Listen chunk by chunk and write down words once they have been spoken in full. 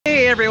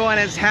everyone,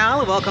 it's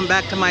Hal. Welcome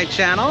back to my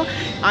channel.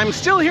 I'm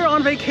still here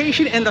on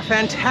vacation in the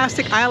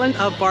fantastic island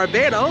of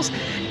Barbados,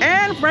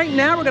 and right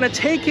now we're going to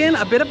take in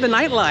a bit of the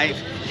nightlife.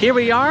 Here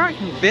we are,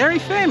 very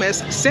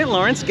famous St.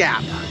 Lawrence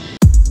Gap.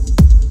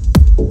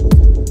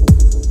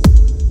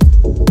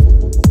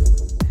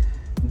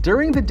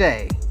 During the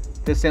day,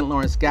 the St.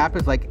 Lawrence Gap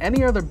is like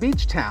any other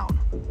beach town,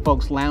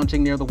 folks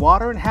lounging near the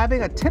water and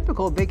having a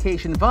typical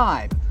vacation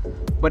vibe.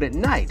 But at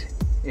night,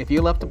 if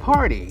you love to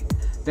party,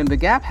 then the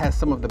Gap has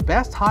some of the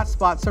best hot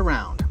spots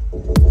around.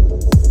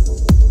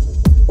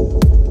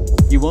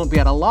 You won't be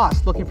at a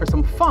loss looking for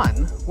some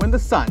fun when the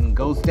sun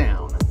goes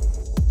down.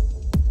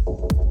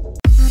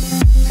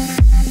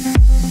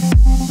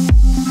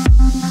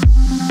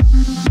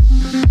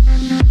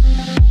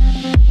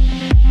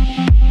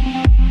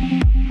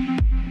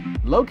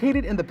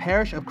 Located in the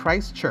parish of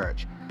Christ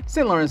Church,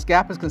 St. Lawrence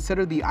Gap is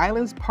considered the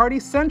island's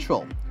party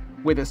central,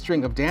 with a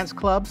string of dance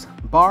clubs,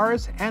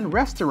 bars, and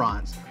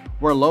restaurants,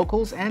 where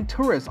locals and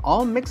tourists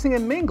all mixing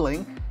and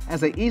mingling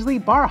as they easily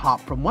bar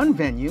hop from one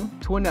venue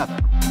to another.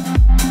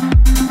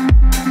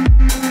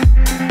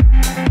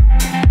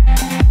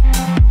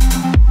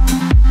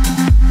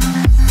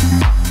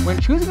 When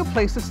choosing a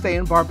place to stay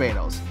in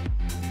Barbados,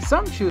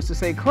 some choose to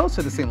stay close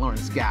to the St.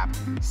 Lawrence Gap,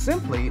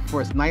 simply for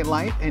its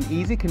nightlife and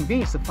easy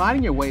convenience of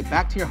finding your way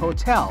back to your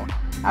hotel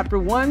after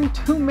one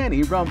too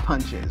many rum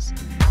punches.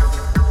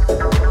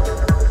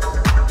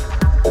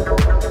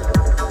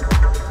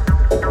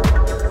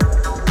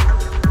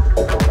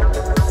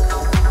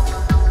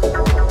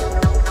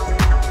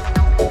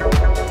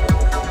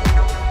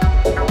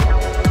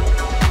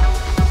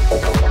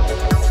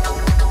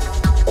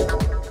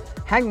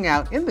 Hanging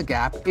out in the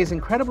Gap is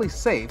incredibly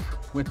safe,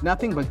 with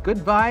nothing but good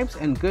vibes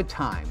and good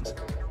times.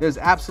 There's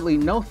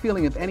absolutely no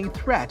feeling of any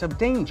threat of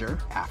danger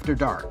after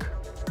dark.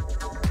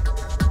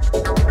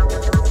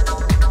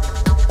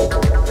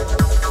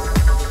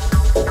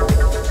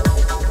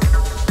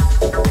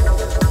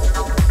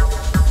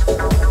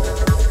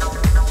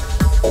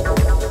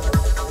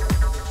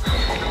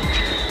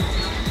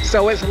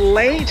 So it's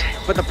late,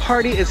 but the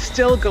party is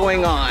still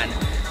going on.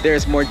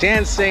 There's more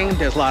dancing,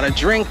 there's a lot of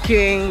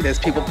drinking, there's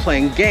people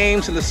playing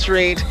games in the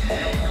street.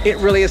 It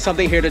really is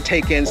something here to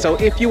take in. So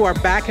if you are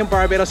back in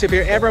Barbados, if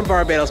you're ever in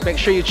Barbados, make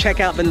sure you check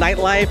out the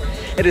nightlife.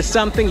 It is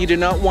something you do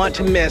not want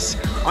to miss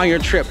on your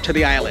trip to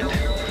the island.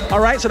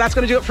 All right, so that's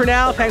gonna do it for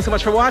now. Thanks so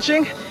much for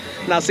watching,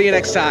 and I'll see you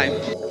next time.